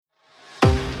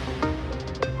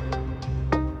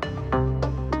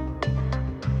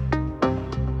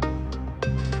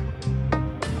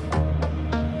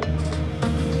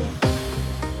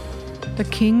The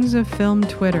kings of film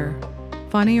Twitter.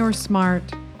 Funny or smart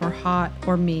or hot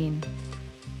or mean.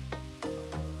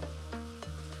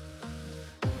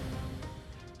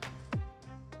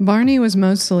 Barney was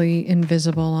mostly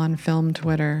invisible on film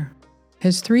Twitter.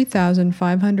 His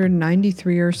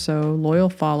 3,593 or so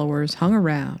loyal followers hung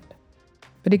around,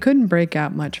 but he couldn't break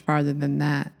out much farther than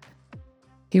that.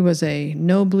 He was a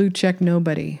no blue check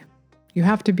nobody. You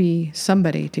have to be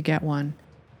somebody to get one.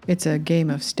 It's a game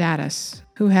of status.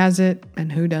 Who has it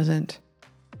and who doesn't?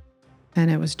 And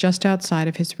it was just outside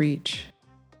of his reach.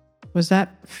 Was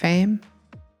that fame?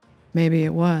 Maybe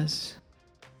it was.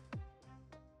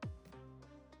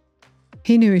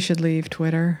 He knew he should leave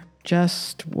Twitter.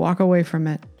 Just walk away from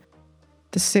it.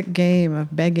 The sick game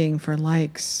of begging for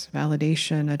likes,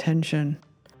 validation, attention.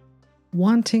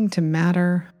 Wanting to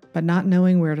matter, but not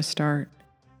knowing where to start.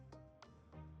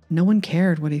 No one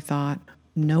cared what he thought.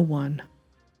 No one.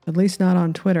 At least not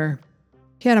on Twitter.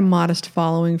 He had a modest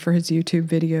following for his YouTube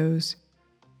videos.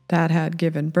 That had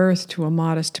given birth to a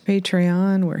modest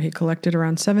Patreon where he collected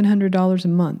around $700 a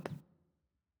month.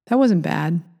 That wasn't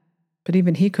bad, but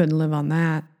even he couldn't live on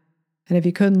that. And if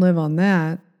he couldn't live on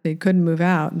that, he couldn't move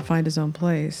out and find his own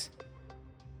place.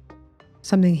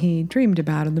 Something he dreamed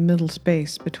about in the middle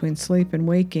space between sleep and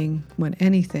waking when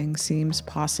anything seems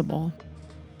possible.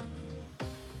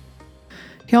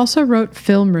 He also wrote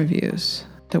film reviews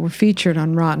that were featured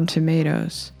on Rotten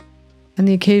Tomatoes, and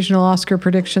the occasional Oscar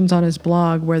predictions on his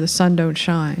blog Where the Sun Don't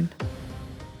Shine.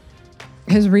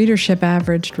 His readership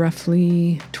averaged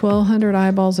roughly 1,200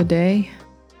 eyeballs a day.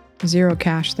 Zero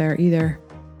cash there either.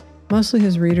 Mostly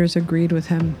his readers agreed with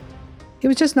him. He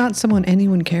was just not someone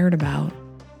anyone cared about.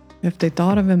 If they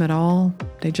thought of him at all,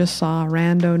 they just saw a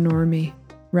rando normie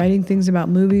writing things about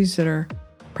movies that are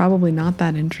probably not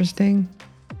that interesting.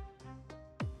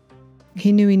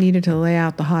 He knew he needed to lay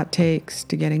out the hot takes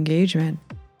to get engagement,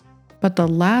 but the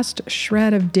last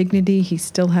shred of dignity he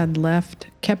still had left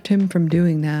kept him from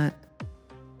doing that.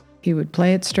 He would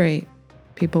play it straight.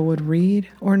 People would read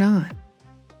or not.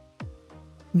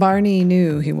 Barney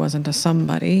knew he wasn't a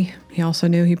somebody. He also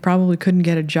knew he probably couldn't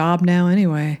get a job now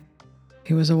anyway.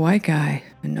 He was a white guy,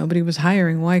 and nobody was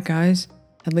hiring white guys.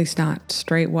 At least not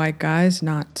straight white guys,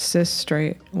 not cis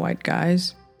straight white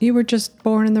guys. You were just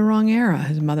born in the wrong era,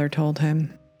 his mother told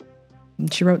him.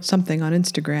 And she wrote something on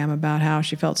Instagram about how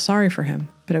she felt sorry for him,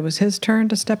 but it was his turn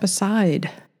to step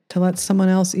aside, to let someone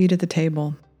else eat at the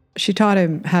table. She taught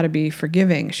him how to be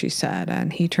forgiving, she said,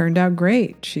 and he turned out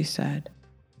great, she said.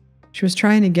 She was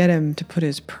trying to get him to put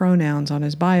his pronouns on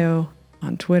his bio,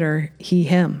 on Twitter, he,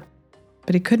 him.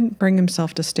 But he couldn't bring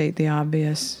himself to state the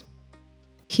obvious.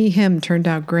 He, him turned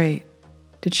out great.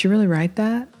 Did she really write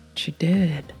that? She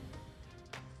did.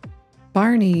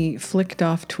 Barney flicked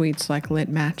off tweets like lit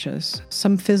matches.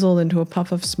 Some fizzled into a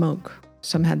puff of smoke.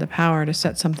 Some had the power to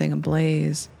set something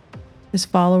ablaze. His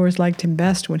followers liked him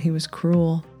best when he was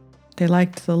cruel. They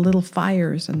liked the little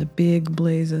fires and the big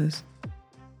blazes.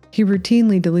 He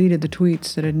routinely deleted the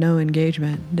tweets that had no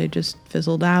engagement. They just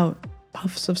fizzled out,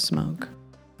 puffs of smoke.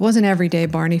 It wasn't every day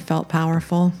Barney felt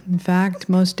powerful. In fact,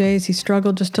 most days he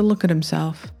struggled just to look at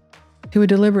himself. He would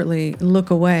deliberately look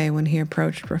away when he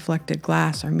approached reflected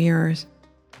glass or mirrors.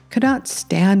 Could not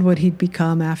stand what he'd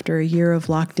become after a year of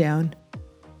lockdown.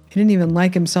 He didn't even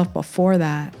like himself before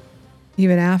that,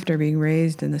 even after being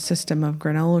raised in the system of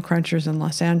granola crunchers in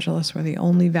Los Angeles where the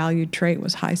only valued trait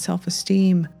was high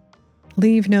self-esteem.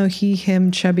 Leave no he,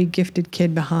 him, chubby, gifted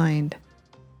kid behind.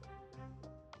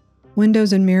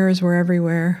 Windows and mirrors were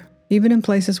everywhere, even in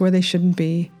places where they shouldn't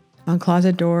be, on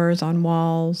closet doors, on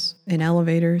walls, in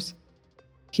elevators.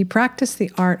 He practiced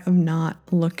the art of not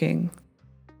looking.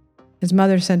 His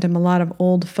mother sent him a lot of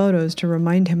old photos to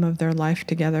remind him of their life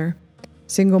together.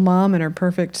 Single mom and her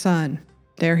perfect son.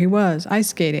 There he was, ice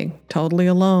skating, totally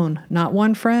alone, not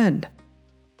one friend.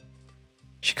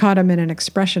 She caught him in an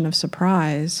expression of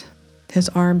surprise. His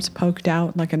arms poked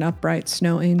out like an upright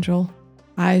snow angel.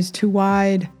 Eyes too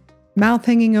wide. Mouth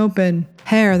hanging open.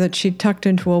 Hair that she'd tucked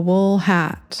into a wool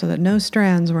hat so that no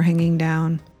strands were hanging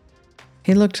down.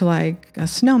 He looked like a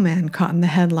snowman caught in the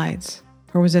headlights.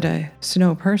 Or was it a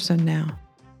snow person now?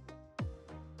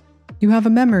 You have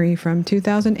a memory from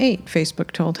 2008,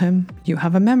 Facebook told him. You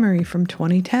have a memory from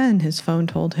 2010, his phone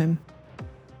told him.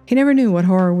 He never knew what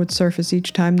horror would surface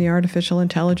each time the artificial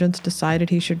intelligence decided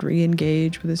he should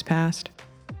re-engage with his past.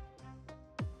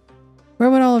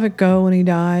 Where would all of it go when he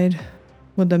died?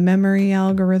 Would the memory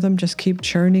algorithm just keep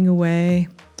churning away?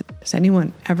 Does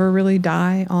anyone ever really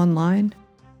die online?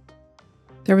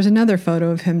 There was another photo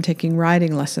of him taking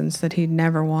riding lessons that he'd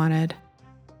never wanted.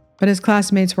 But his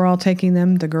classmates were all taking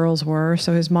them, the girls were,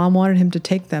 so his mom wanted him to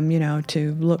take them,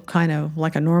 to look kind of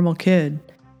like a normal kid.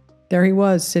 There he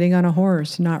was, sitting on a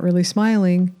horse, not really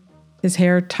smiling, his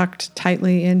hair tucked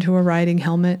tightly into a riding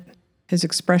helmet. His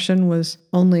expression was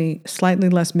only slightly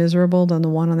less miserable than the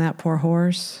one on that poor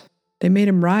horse. They made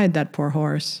him ride that poor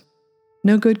horse.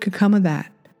 No good could come of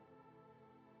that.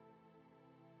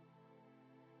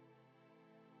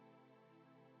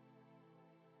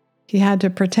 He had to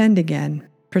pretend again,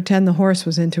 pretend the horse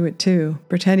was into it too,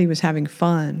 pretend he was having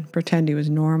fun, pretend he was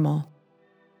normal.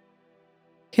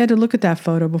 He had to look at that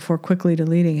photo before quickly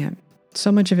deleting it.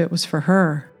 So much of it was for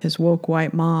her, his woke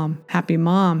white mom, happy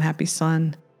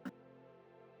son.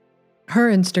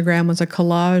 Her Instagram was a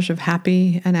collage of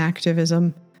happy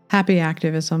activism, hap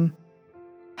activism,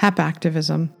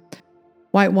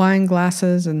 white wine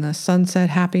glasses and the sunset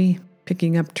happy,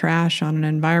 picking up trash on an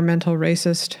environmental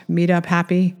racist meetup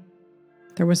happy.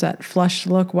 There was that flushed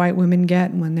look white women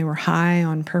get when they were high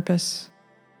on purpose.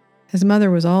 His mother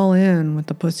was all in with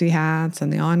the pussy hats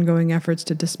and the ongoing efforts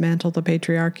to dismantle the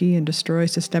patriarchy and destroy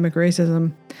systemic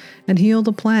racism and heal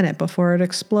the planet before it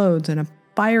explodes in a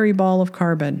fiery ball of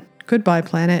carbon. Goodbye,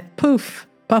 planet. Poof!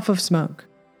 Puff of smoke.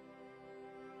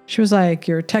 She was like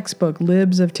your textbook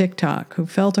libs of TikTok who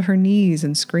fell to her knees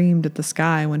and screamed at the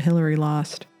sky when Hillary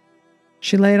lost.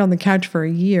 She laid on the couch for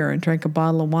a year and drank a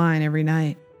bottle of wine every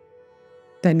night.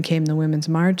 Then came the Women's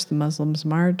March, the Muslims'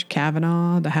 March,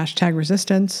 Kavanaugh, the hashtag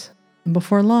resistance. And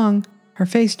before long, her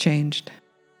face changed.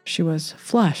 She was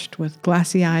flushed with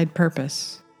glassy-eyed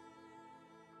purpose.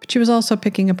 But she was also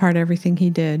picking apart everything he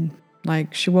did,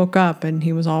 like she woke up and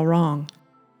he was all wrong.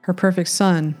 Her perfect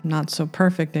son, not so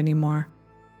perfect anymore.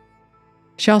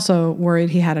 She also worried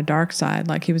he had a dark side,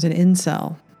 like he was an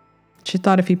incel. She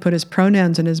thought if he put his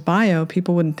pronouns in his bio,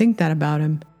 people wouldn't think that about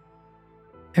him.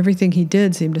 Everything he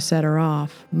did seemed to set her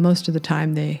off. Most of the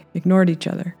time, they ignored each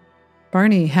other.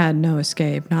 Barney had no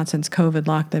escape, not since COVID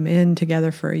locked them in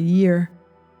together for a year.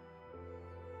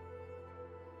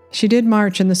 She did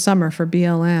march in the summer for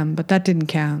BLM, but that didn't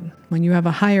count. When you have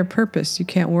a higher purpose, you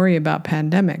can't worry about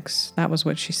pandemics. That was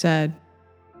what she said.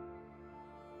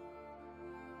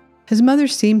 His mother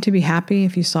seemed to be happy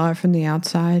if you saw it from the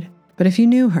outside, but if you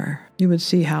knew her, you would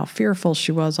see how fearful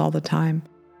she was all the time,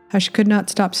 how she could not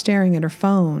stop staring at her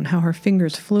phone, how her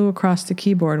fingers flew across the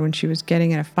keyboard when she was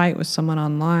getting in a fight with someone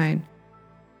online.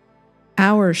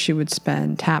 Hours she would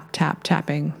spend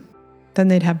tapping. Then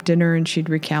they'd have dinner and she'd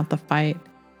recount the fight.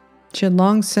 She had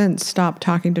long since stopped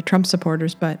talking to Trump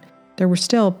supporters, but there were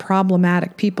still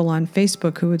problematic people on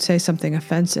Facebook who would say something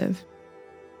offensive.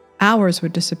 Hours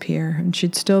would disappear, and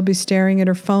she'd still be staring at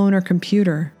her phone or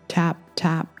computer,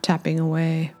 tapping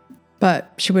away.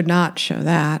 But she would not show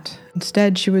that.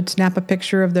 Instead, she would snap a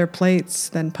picture of their plates,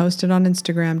 then post it on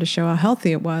Instagram to show how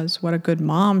healthy it was, what a good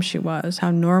mom she was,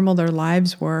 how normal their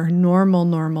lives were,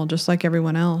 normal, just like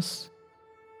everyone else.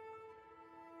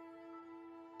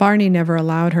 Barney never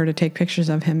allowed her to take pictures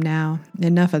of him now.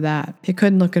 Enough of that. He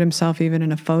couldn't look at himself even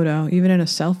in a photo, even in a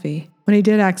selfie. When he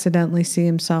did accidentally see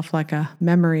himself like a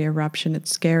memory eruption, it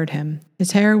scared him.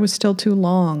 His hair was still too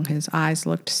long. His eyes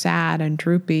looked sad and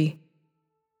droopy.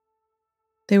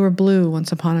 They were blue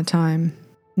once upon a time.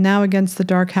 Now against the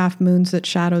dark half-moons that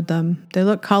shadowed them, they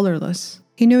looked colorless.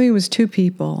 He knew he was two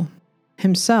people.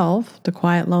 Himself, the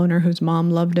quiet loner whose mom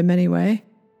loved him anyway,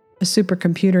 a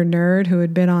supercomputer nerd who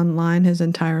had been online his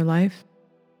entire life.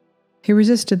 He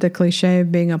resisted the cliche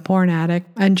of being a porn addict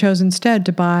and chose instead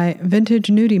to buy vintage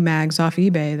nudie mags off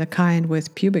eBay, the kind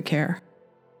with pubic hair.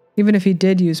 Even if he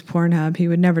did use Pornhub, he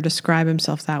would never describe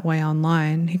himself that way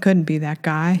online. He couldn't be that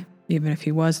guy, even if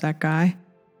he was that guy.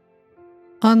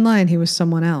 Online, he was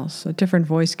someone else. A different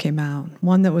voice came out,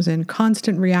 one that was in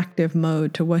constant reactive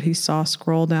mode to what he saw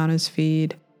scroll down his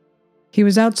feed. He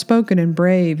was outspoken and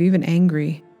brave, even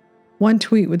angry. One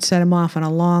tweet would set him off on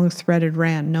a long, threaded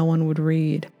rant no one would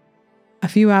read. A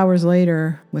few hours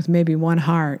later, with maybe one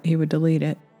heart, he would delete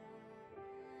it.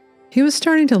 He was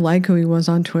starting to like who he was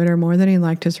on Twitter more than he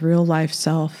liked his real-life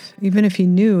self, even if he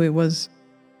knew it was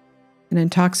an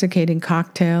intoxicating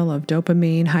cocktail of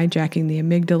dopamine hijacking the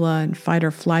amygdala and fight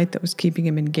or flight that was keeping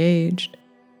him engaged.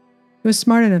 He was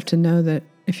smart enough to know that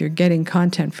if you're getting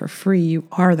content for free, you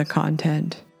are the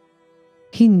content.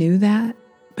 He knew that,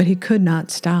 but he could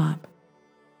not stop.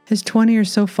 His 20 or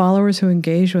so followers who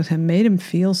engaged with him made him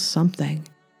feel something.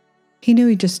 He knew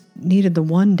he just needed the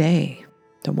one day,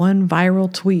 the one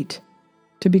viral tweet,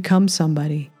 to become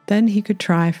somebody. Then he could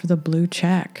try for the blue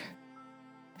check.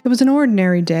 It was an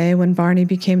ordinary day when Barney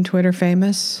became Twitter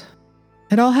famous.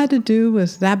 It all had to do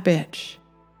with that bitch.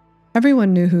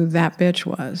 Everyone knew who that bitch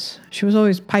was. She was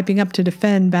always piping up to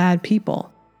defend bad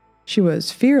people. She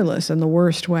was fearless in the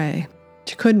worst way.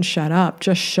 She couldn't shut up,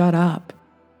 just shut up.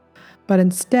 But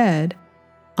instead,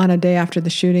 on a day after the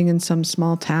shooting in some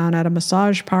small town at a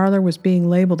massage parlor was being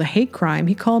labeled a hate crime,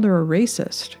 he called her a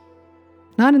racist.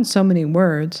 Not in so many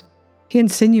words. He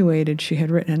insinuated she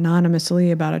had written anonymously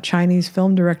about a Chinese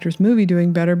film director's movie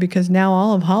doing better because now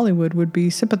all of Hollywood would be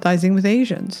sympathizing with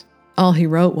Asians. All he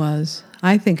wrote was,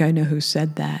 "I think I know who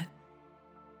said that."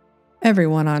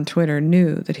 Everyone on Twitter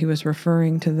knew that he was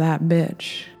referring to that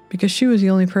bitch because she was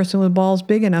the only person with balls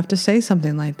big enough to say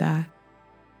something like that.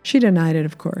 She denied it,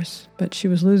 of course, but she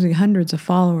was losing hundreds of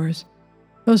followers.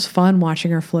 It was fun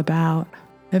watching her flip out.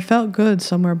 It felt good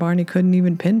somewhere Barney couldn't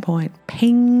even pinpoint.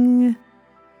 Ping!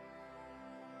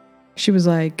 She was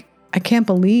like, "I can't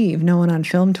believe no one on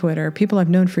film Twitter, people I've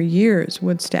known for years,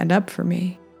 would stand up for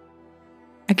me.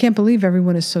 I can't believe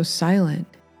everyone is so silent.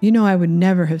 You know I would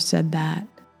never have said that."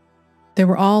 They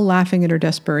were all laughing at her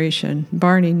desperation.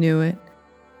 Barney knew it.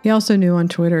 He also knew on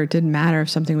Twitter it didn't matter if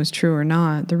something was true or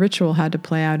not. The ritual had to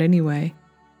play out anyway.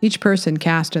 Each person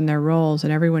cast in their roles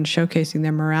and everyone showcasing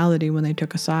their morality when they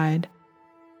took a side.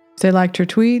 If they liked her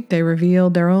tweet, they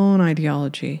revealed their own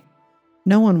ideology.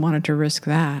 No one wanted to risk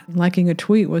that. Liking a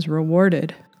tweet was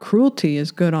rewarded. Cruelty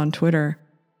is good on Twitter.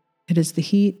 It is the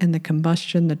heat and the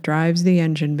combustion that drives the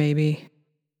engine, baby.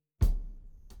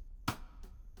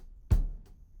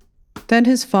 Then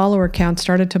his follower count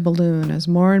started to balloon as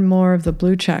more and more of the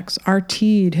blue checks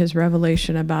RT'd his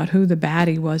revelation about who the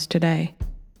baddie was today.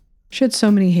 She had so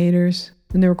many haters,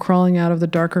 and they were crawling out of the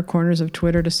darker corners of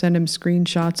Twitter to send him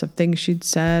screenshots of things she'd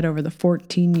said over the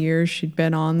 14 years she'd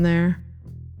been on there.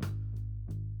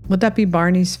 Would that be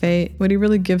Barney's fate? Would he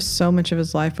really give so much of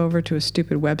his life over to a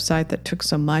stupid website that took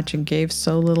so much and gave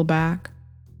so little back?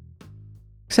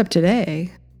 Except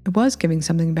today, it was giving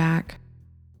something back.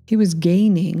 He was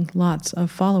gaining lots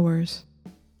of followers.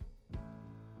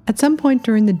 At some point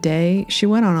during the day, she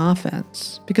went on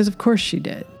offense, because of course she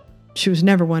did. She was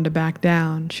never one to back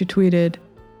down. She tweeted,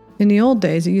 "In the old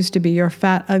days, it used to be, 'You're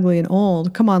fat, ugly, and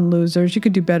old. Come on, losers, you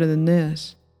could do better than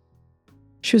this.'"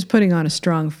 She was putting on a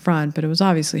strong front, but it was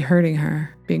obviously hurting her,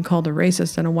 being called a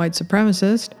racist and a white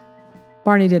supremacist.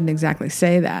 Barney didn't exactly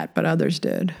say that, but others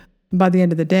did. By the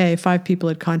end of the day, 5 people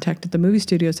had contacted the movie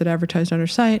studios that advertised on her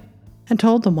site and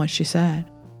told them what she said.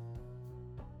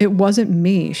 "It wasn't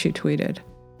me," she tweeted.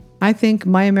 "I think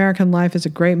My American Life is a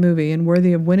great movie and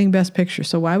worthy of winning Best Picture,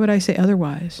 so why would I say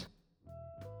otherwise?"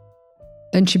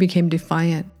 Then she became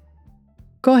defiant.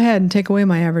 "Go ahead and take away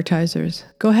my advertisers.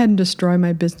 Go ahead and destroy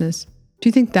my business. Do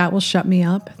you think that will shut me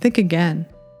up? Think again.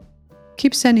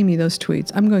 Keep sending me those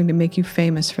tweets. I'm going to make you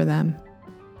famous for them."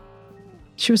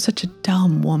 She was such a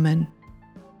dumb woman.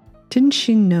 Didn't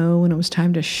she know when it was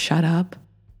time to shut up?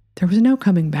 There was no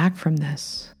coming back from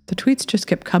this. The tweets just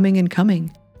kept coming and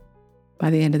coming. By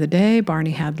the end of the day,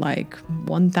 Barney had like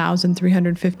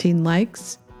 1,315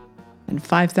 likes and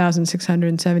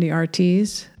 5,670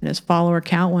 RTs, and his follower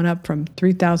count went up from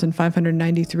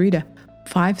 3,593 to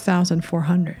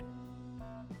 5,400.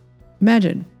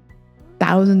 Imagine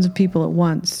thousands of people at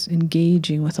once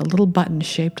engaging with a little button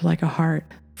shaped like a heart,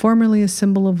 formerly a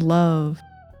symbol of love,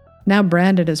 now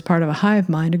branded as part of a hive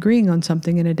mind agreeing on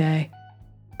something in a day.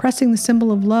 Pressing the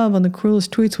symbol of love on the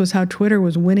cruelest tweets was how Twitter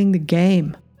was winning the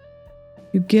game.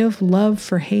 You give love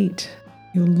for hate.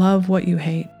 You love what you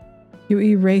hate. You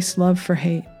erase love for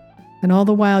hate. And all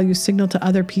the while you signal to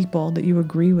other people that you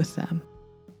agree with them,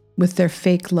 with their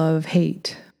fake love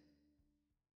hate.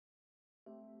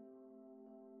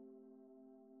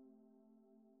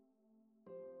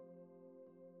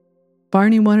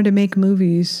 Barney wanted to make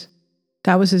movies.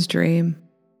 That was his dream.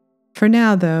 For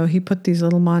now, though, he put these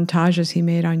little montages he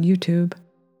made on YouTube.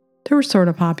 They were sort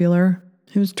of popular.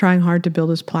 He was trying hard to build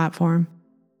his platform.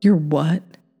 "You're what?"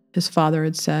 his father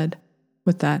had said,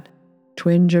 with that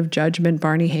twinge of judgment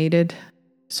Barney hated.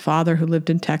 His father, who lived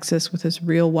in Texas with his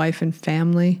real wife and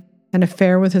family. An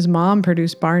affair with his mom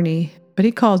produced Barney, but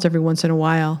he calls every once in a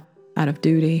while, out of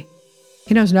duty.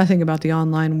 He knows nothing about the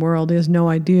online world. He has no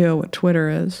idea what Twitter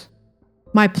is.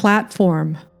 "My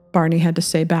platform," Barney had to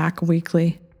say back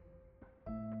weakly.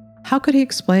 How could he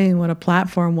explain what a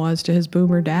platform was to his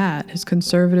boomer dad, his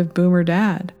conservative boomer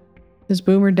dad? His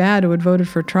boomer dad who had voted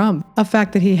for Trump, a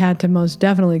fact that he had to most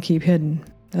definitely keep hidden,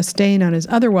 a stain on his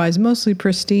otherwise mostly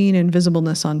pristine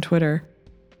invisibleness on Twitter.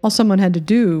 All someone had to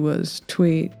do was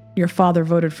tweet, "Your father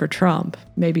voted for Trump."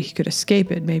 Maybe he could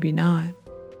escape it, maybe not.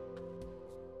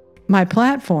 "My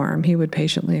platform," he would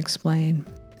patiently explain,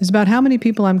 "is about how many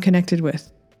people I'm connected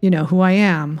with. You know, who I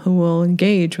am, who will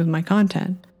engage with my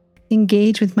content."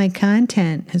 "Engage with my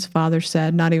content," his father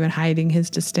said, not even hiding his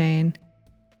disdain.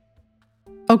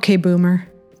 "Okay, boomer,"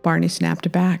 Barney snapped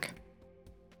back.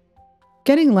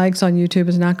 Getting likes on YouTube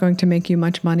is not going to make you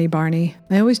much money, Barney.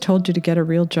 I always told you to get a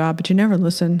real job, but you never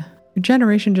listen. Your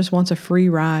generation just wants a free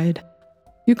ride.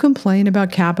 You complain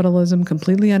about capitalism,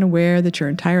 completely unaware that your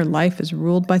entire life is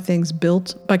ruled by things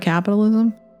built by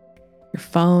capitalism. Your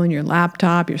phone, your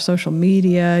laptop, your social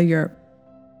media,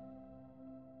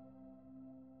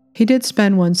 He did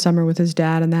spend one summer with his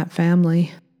dad and that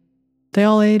family. They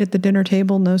all ate at the dinner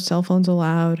table, no cell phones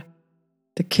allowed.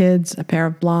 The kids, a pair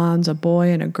of blondes, a boy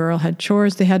and a girl, had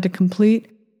chores they had to complete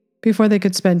before they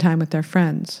could spend time with their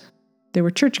friends. They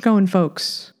were church-going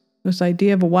folks whose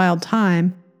idea of a wild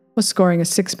time was scoring a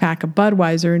six-pack of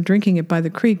Budweiser and drinking it by the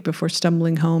creek before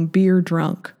stumbling home beer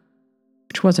drunk,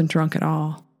 which wasn't drunk at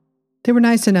all. They were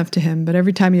nice enough to him, but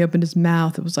every time he opened his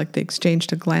mouth, it was like they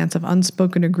exchanged a glance of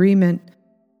unspoken agreement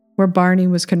where Barney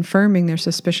was confirming their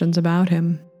suspicions about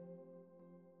him.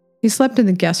 He slept in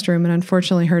the guest room and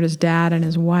unfortunately heard his dad and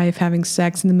his wife having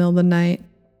sex in the middle of the night.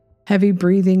 Heavy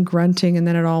breathing, grunting, and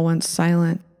then it all went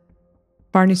silent.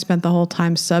 Barney spent the whole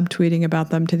time subtweeting about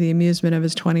them to the amusement of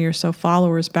his 20 or so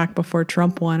followers back before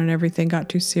Trump won and everything got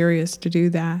too serious to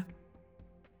do that.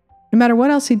 No matter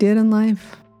what else he did in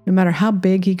life, no matter how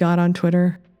big he got on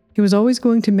Twitter, he was always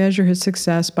going to measure his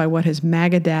success by what his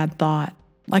MAGA dad thought,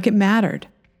 like it mattered.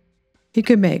 He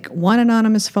could make one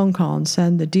anonymous phone call and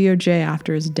send the DOJ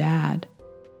after his dad.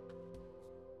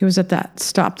 He was at that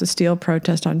Stop the Steal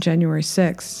protest on January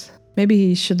 6th. Maybe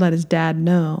he should let his dad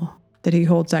know that he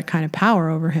holds that kind of power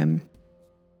over him.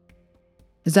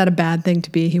 Is that a bad thing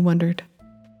to be, he wondered?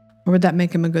 Or would that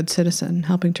make him a good citizen,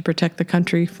 helping to protect the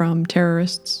country from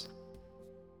terrorists?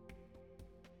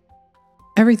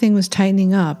 Everything was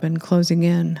tightening up and closing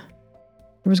in.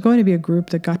 There was going to be a group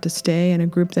that got to stay and a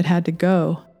group that had to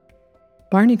go.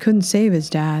 Barney couldn't save his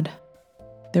dad.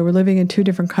 They were living in two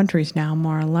different countries now,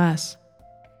 more or less.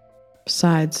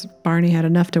 Besides, Barney had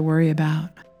enough to worry about.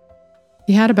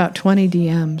 He had about 20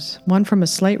 DMs, one from a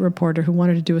Slate reporter who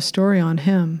wanted to do a story on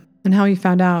him and how he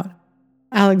found out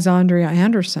Alexandria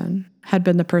Anderson had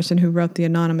been the person who wrote the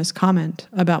anonymous comment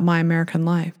about My American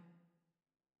Life.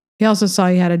 He also saw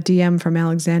he had a DM from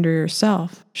Alexandria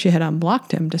herself. She had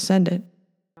unblocked him to send it.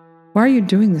 "Why are you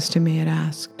doing this to me?" it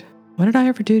asked. "What did I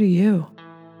ever do to you?"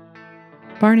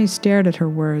 Barney stared at her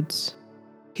words.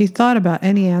 He thought about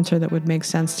any answer that would make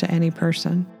sense to any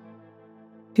person.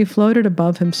 He floated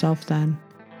above himself then.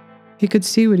 He could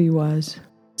see what he was,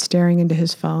 staring into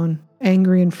his phone,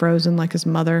 angry and frozen like his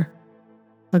mother.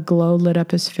 A glow lit up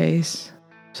his face.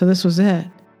 So this was it.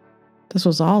 This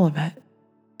was all of it.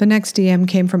 The next DM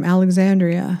came from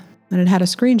Alexandria, and it had a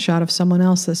screenshot of someone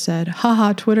else that said,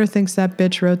 "Haha, Twitter thinks that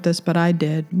bitch wrote this, but I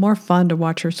did. More fun to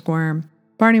watch her squirm."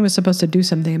 Barney was supposed to do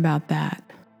something about that.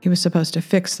 He was supposed to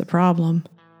fix the problem.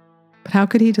 But how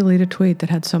could he delete a tweet that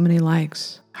had so many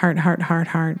likes? Heart, heart, heart,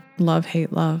 heart. Love,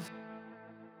 hate, love.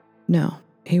 No,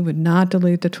 he would not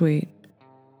delete the tweet.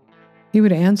 He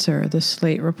would answer the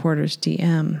Slate reporter's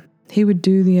DM. He would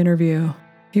do the interview.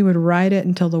 He would write it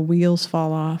until the wheels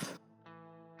fall off.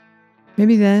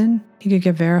 Maybe then he could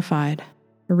get verified.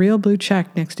 A real blue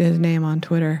check next to his name on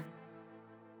Twitter.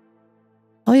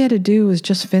 All he had to do was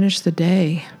just finish the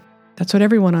day. That's what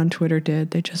everyone on Twitter did.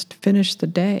 They just finished the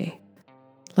day.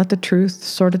 Let the truth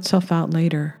sort itself out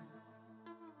later.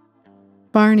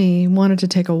 Barney wanted to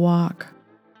take a walk.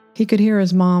 He could hear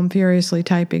his mom furiously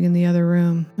typing in the other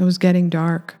room. It was getting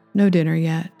dark. No dinner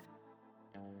yet.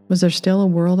 Was there still a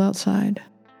world outside?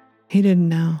 He didn't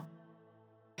know.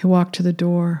 He walked to the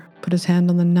door, put his hand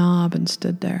on the knob, and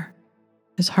stood there.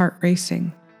 His heart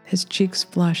racing, his cheeks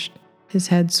flushed, his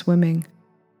head swimming.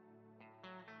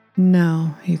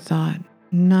 No, he thought,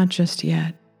 not just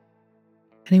yet.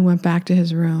 And he went back to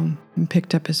his room and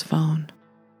picked up his phone.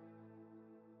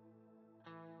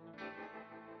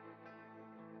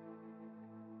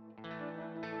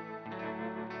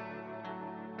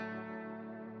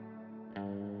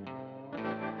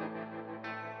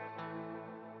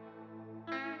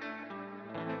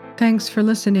 Thanks for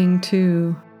listening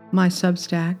to my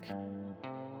Substack.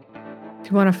 If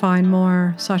you want to find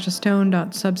more,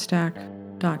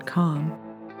 sashastone.substack.com.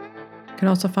 You can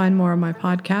also find more of my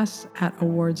podcasts at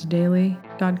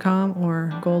awardsdaily.com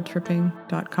or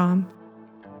goldtripping.com.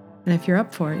 And if you're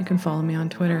up for it, you can follow me on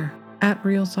Twitter at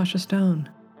 @RealSashaStone.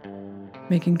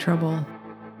 Making trouble.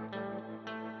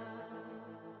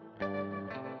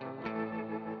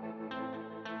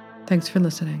 Thanks for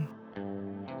listening.